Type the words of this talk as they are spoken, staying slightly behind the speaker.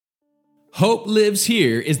Hope Lives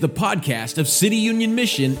Here is the podcast of City Union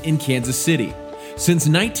Mission in Kansas City. Since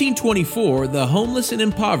 1924, the homeless and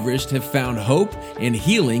impoverished have found hope and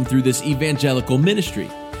healing through this evangelical ministry.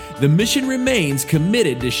 The mission remains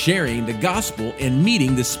committed to sharing the gospel and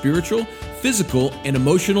meeting the spiritual, physical, and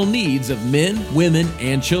emotional needs of men, women,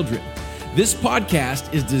 and children. This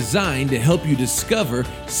podcast is designed to help you discover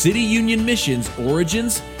City Union Mission's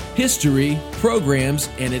origins, history, programs,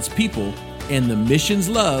 and its people, and the mission's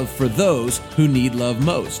love for those who need love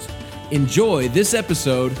most. Enjoy this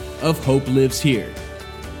episode of Hope Lives Here.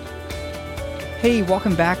 Hey,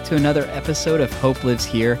 welcome back to another episode of Hope Lives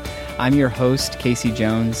Here. I'm your host, Casey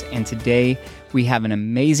Jones, and today we have an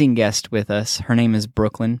amazing guest with us. Her name is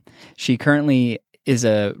Brooklyn. She currently is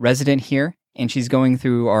a resident here, and she's going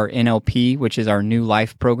through our NLP, which is our New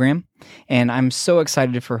Life program. And I'm so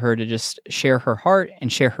excited for her to just share her heart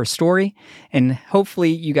and share her story. And hopefully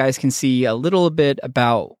you guys can see a little bit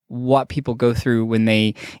about what people go through when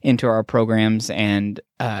they enter our programs and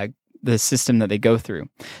the system that they go through.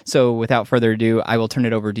 So without further ado, I will turn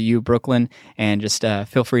it over to you, Brooklyn, and just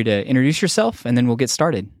feel free to introduce yourself, and then we'll get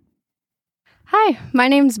started. Hi, my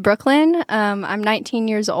name's Brooklyn. I'm 19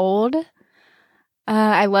 years old.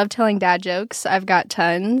 I love telling dad jokes. I've got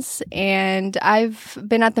tons, and I've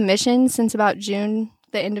been at the mission since about June,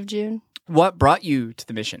 the end of June. What brought you to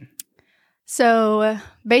the mission? So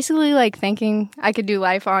basically, thinking I could do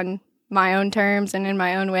life on my own terms and in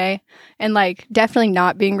my own way, and definitely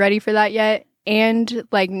not being ready for that yet, and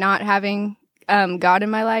not having God in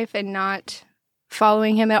my life and not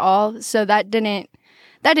following Him at all. So that didn't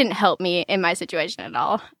help me in my situation at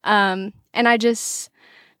all. And I just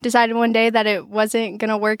decided one day that it wasn't going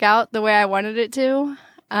to work out the way I wanted it to,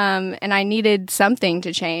 and I needed something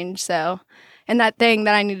to change. So, and that thing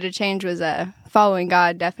that I needed to change was following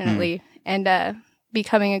God, definitely, and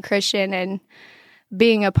becoming a Christian and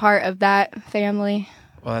being a part of that family.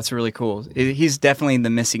 Well, that's really cool. He's definitely the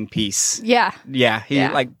missing piece. Yeah. Yeah, he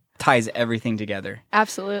ties everything together.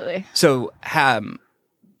 Absolutely. So,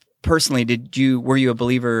 personally, were you a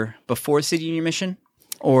believer before City Union Mission,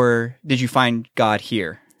 or did you find God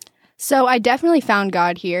here? So I definitely found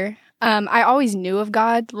God here. I always knew of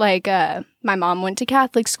God. My mom went to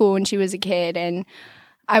Catholic school when she was a kid, and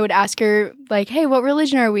I would ask her, hey, what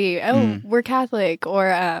religion are we? Oh, we're Catholic. Or,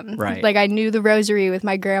 right. I knew the rosary with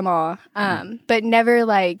my grandma, but never,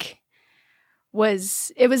 it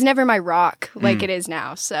was never my rock like it is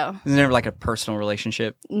now, so. It was never a personal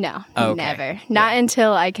relationship? No, okay. Never. Not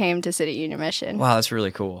until I came to City Union Mission. Wow, that's really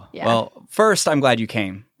cool. Yeah. Well, first, I'm glad you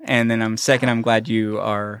came, and then I'm glad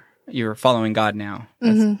you're following God now.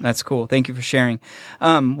 That's cool. Thank you for sharing.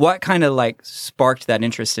 What kind of sparked that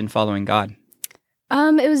interest in following God?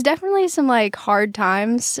 It was definitely some hard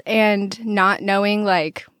times and not knowing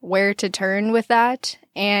where to turn with that,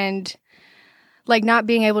 and not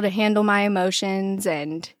being able to handle my emotions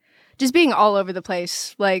and just being all over the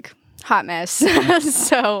place, hot mess.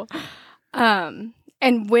 So, and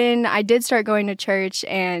when I did start going to church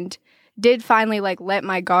and did finally let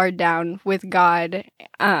my guard down with God,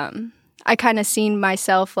 I kind of seen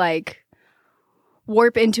myself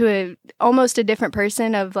warp into almost a different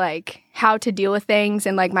person of how to deal with things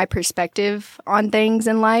and my perspective on things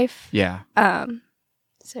in life. Yeah.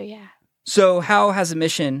 So yeah. So how has the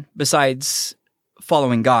mission, besides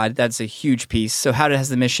following God, that's a huge piece. So how has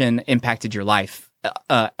the mission impacted your life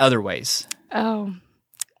other ways? Oh,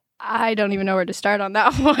 I don't even know where to start on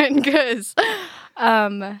that one because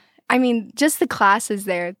just the classes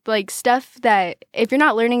there, stuff that if you're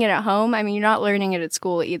not learning it at home, you're not learning it at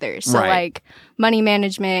school either. So right. Money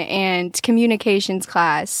management and communications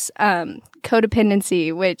class,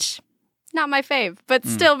 codependency, which not my fave, but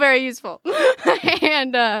still very useful.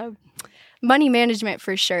 And money management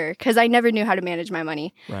for sure, because I never knew how to manage my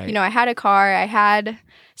money. Right. I had a car, I had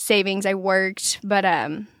savings, I worked, but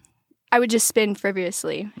I would just spend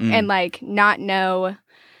frivolously and not know.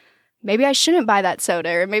 Maybe I shouldn't buy that soda,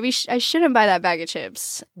 or maybe I shouldn't buy that bag of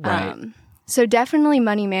chips. Right. So definitely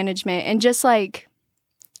money management, and just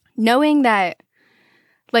knowing that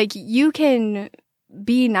you can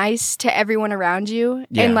be nice to everyone around you,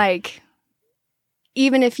 and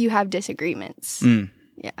even if you have disagreements.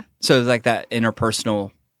 Yeah. So it's that interpersonal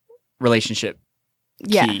relationship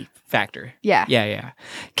key factor. Yeah. Yeah.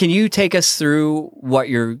 Can you take us through what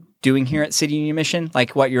you're doing here at City Union Mission?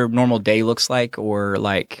 What your normal day looks like, or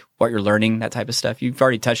what you're learning, that type of stuff? You've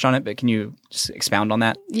already touched on it, but can you just expound on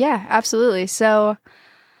that? Yeah, absolutely. So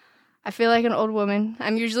I feel like an old woman.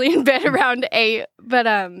 I'm usually in bed around 8, but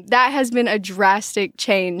that has been a drastic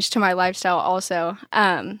change to my lifestyle also.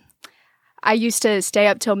 I used to stay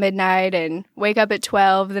up till midnight and wake up at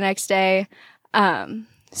 12 the next day.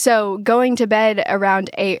 So going to bed around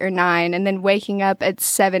 8 or 9 and then waking up at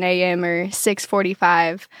 7 a.m. or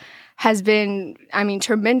 6:45 has been,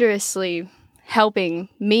 tremendously helping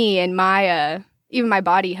me and my even my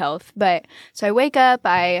body health. But so I wake up,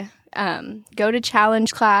 I go to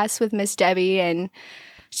challenge class with Miss Debbie, and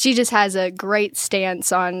she just has a great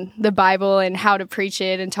stance on the Bible and how to preach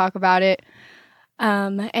it and talk about it.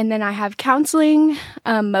 And then I have counseling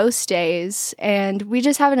most days, and we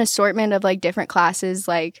just have an assortment of like different classes,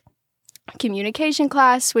 like communication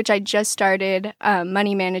class, which I just started,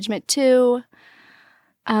 money management too.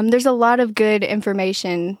 There's a lot of good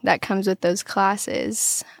information that comes with those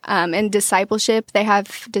classes. And discipleship, they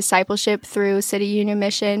have discipleship through City Union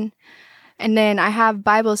Mission. And then I have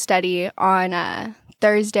Bible study on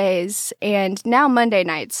Thursdays and now Monday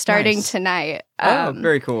nights starting tonight.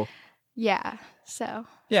 Very cool. Yeah. So.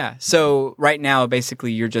 Yeah. So right now,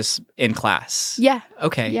 basically, you're just in class. Yeah.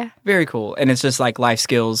 Okay. Yeah. Very cool. And it's just like life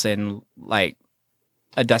skills and like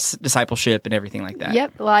a discipleship and everything like that.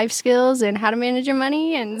 Yep. Life skills and how to manage your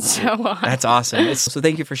money and so on. That's awesome. So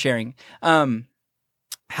thank you for sharing.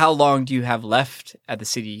 How long do you have left at the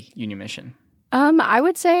City Union Mission? I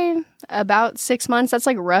would say about 6 months. That's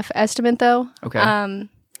like a rough estimate though. Okay.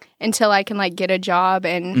 Until I can like get a job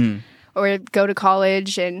and or go to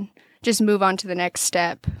college and just move on to the next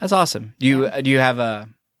step. That's awesome. Do you have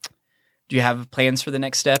plans for the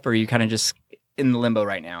next step, or are you kind of just in the limbo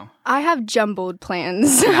right now? I have jumbled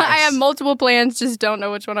plans. Nice. I have multiple plans, just don't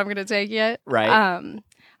know which one I'm going to take yet. Right.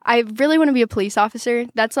 I really want to be a police officer.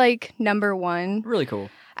 That's like number one. Really cool.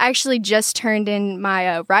 I actually just turned in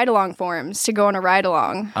my ride-along forms to go on a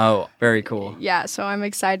ride-along. Oh, very cool. Yeah, so I'm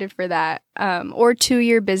excited for that. Or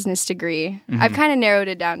 2-year business degree. Mm-hmm. I've kind of narrowed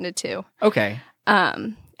it down to 2. Okay.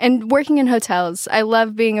 And working in hotels. I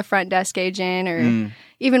love being a front desk agent or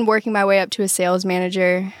even working my way up to a sales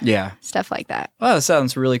manager. Yeah. Stuff like that. Well, that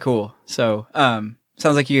sounds really cool. So,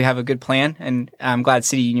 sounds like you have a good plan, and I'm glad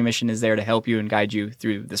City Union Mission is there to help you and guide you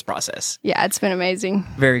through this process. Yeah, it's been amazing.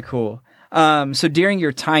 Very cool. So during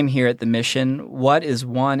your time here at the mission, what is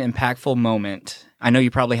one impactful moment? I know you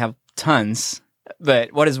probably have tons,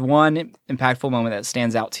 but what is one impactful moment that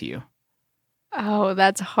stands out to you? Oh,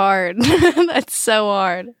 that's hard. That's so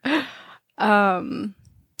hard.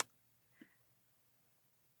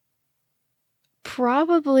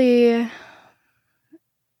 Probably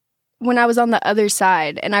when I was on the other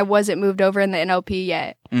side and I wasn't moved over in the NLP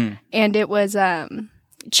yet. And it was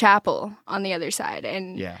chapel on the other side.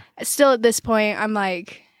 And still at this point, I'm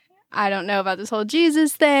like, I don't know about this whole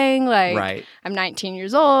Jesus thing. Like, right. I'm 19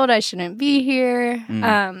 years old. I shouldn't be here.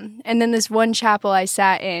 And then this one chapel I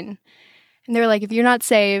sat in, and they were like, if you're not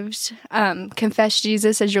saved, confess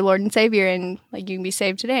Jesus as your Lord and Savior, and like you can be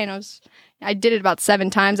saved today. And I did it about 7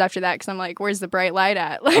 times after that because I'm like, where's the bright light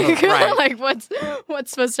at? Like, right. like what's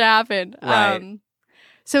supposed to happen? Right.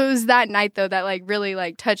 So it was that night though that like really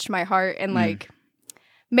like touched my heart and like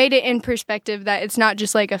made it in perspective that it's not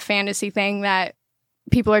just like a fantasy thing that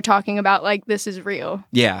people are talking about. Like, this is real.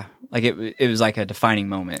 Yeah, like it was like a defining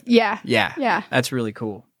moment. Yeah. That's really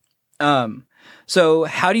cool. So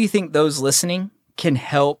how do you think those listening can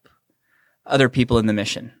help other people in the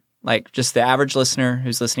mission? Like just the average listener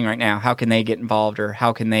who's listening right now, how can they get involved or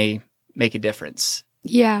how can they make a difference?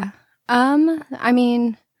 Yeah. I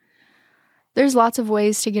mean, there's lots of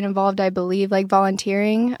ways to get involved, I believe, like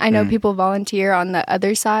volunteering. I know people volunteer on the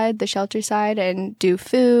other side, the shelter side, and do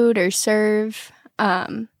food or serve.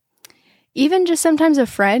 Even just sometimes a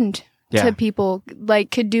friend to people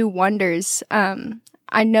like could do wonders.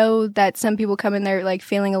 I know that some people come in there like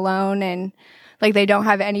feeling alone and like they don't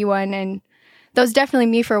have anyone, and that was definitely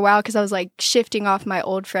me for a while because I was like shifting off my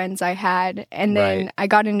old friends I had, and then I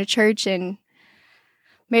got into church and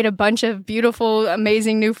made a bunch of beautiful,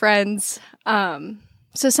 amazing new friends.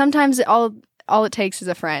 So sometimes all it takes is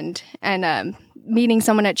a friend and meeting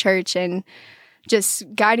someone at church and just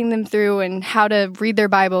guiding them through and how to read their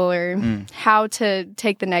Bible or how to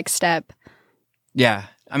take the next step. Yeah.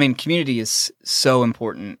 I mean, community is so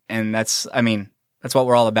important, and that's what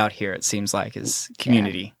we're all about here, it seems like, is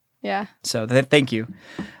community. Yeah. So thank you.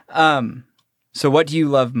 So what do you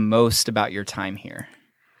love most about your time here?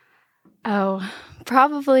 Oh,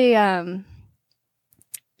 probably, I'm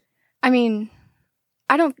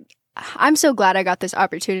so glad I got this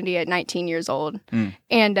opportunity at 19 years old.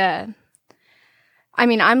 And,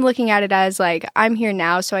 I'm looking at it as like, I'm here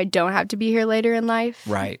now, so I don't have to be here later in life.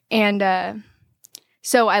 Right. And,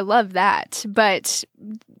 so I love that. But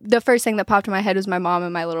the first thing that popped in my head was my mom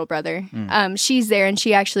and my little brother. She's there, and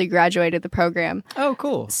she actually graduated the program. Oh,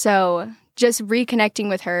 cool. So just reconnecting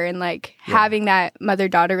with her and like having that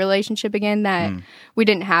mother-daughter relationship again that we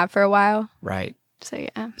didn't have for a while. Right. So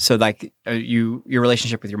yeah. So like your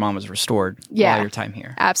relationship with your mom was restored Yeah. while your time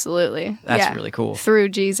here. Absolutely. That's really cool. Through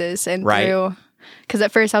Jesus and Right. through, because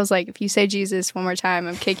at first I was like, if you say Jesus one more time,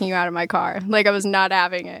 I'm kicking you out of my car. Like I was not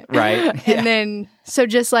having it. Right. Yeah. And then, so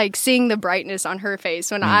just like seeing the brightness on her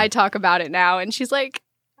face when I talk about it now, and she's like,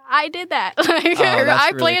 I did that. Like I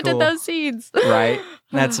really planted cool. those seeds. Right.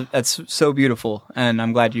 That's so beautiful. And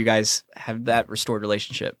I'm glad you guys have that restored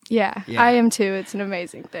relationship. Yeah, Yeah. I am too. It's an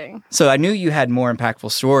amazing thing. So I knew you had more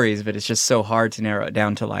impactful stories, but it's just so hard to narrow it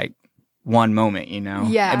down to like one moment,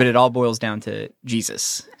 Yeah. But it all boils down to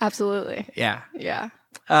Jesus. Absolutely. Yeah. Yeah.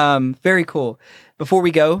 Very cool. Before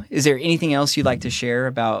we go, is there anything else you'd like to share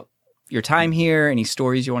about your time here? Any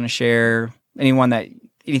stories you want to share?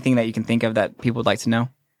 Anything that you can think of that people would like to know?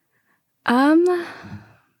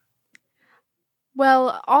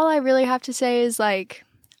 Well, all I really have to say is like,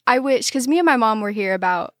 I wish, because me and my mom were here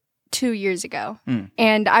about 2 years ago,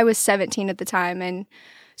 and I was 17 at the time, and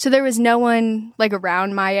so there was no one like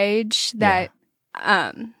around my age that,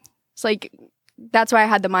 it's like, that's why I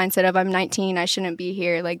had the mindset of I'm 19, I shouldn't be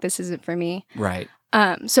here, like this isn't for me. Right.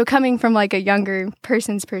 So coming from like a younger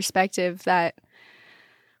person's perspective that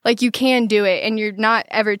like you can do it and you're not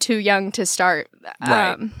ever too young to start,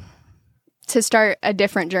 to start a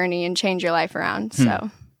different journey and change your life around. So,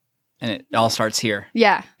 And it all starts here.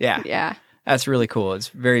 yeah. Yeah. Yeah. That's really cool. It's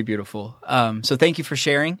very beautiful. So thank you for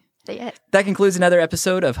sharing. Yeah. That concludes another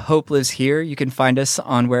episode of Hope Lives Here. You can find us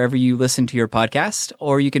on wherever you listen to your podcast,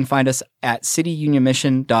 or you can find us at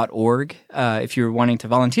cityunionmission.org. If you're wanting to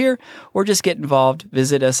volunteer or just get involved,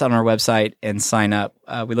 visit us on our website and sign up.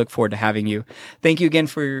 We look forward to having you. Thank you again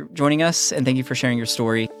for joining us, and thank you for sharing your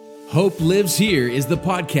story. Hope Lives Here is the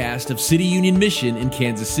podcast of City Union Mission in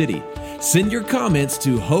Kansas City. Send your comments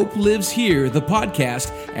to Hope Lives Here, the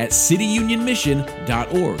podcast, at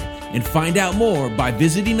cityunionmission.org. And find out more by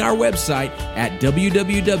visiting our website at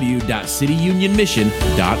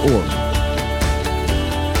www.cityunionmission.org.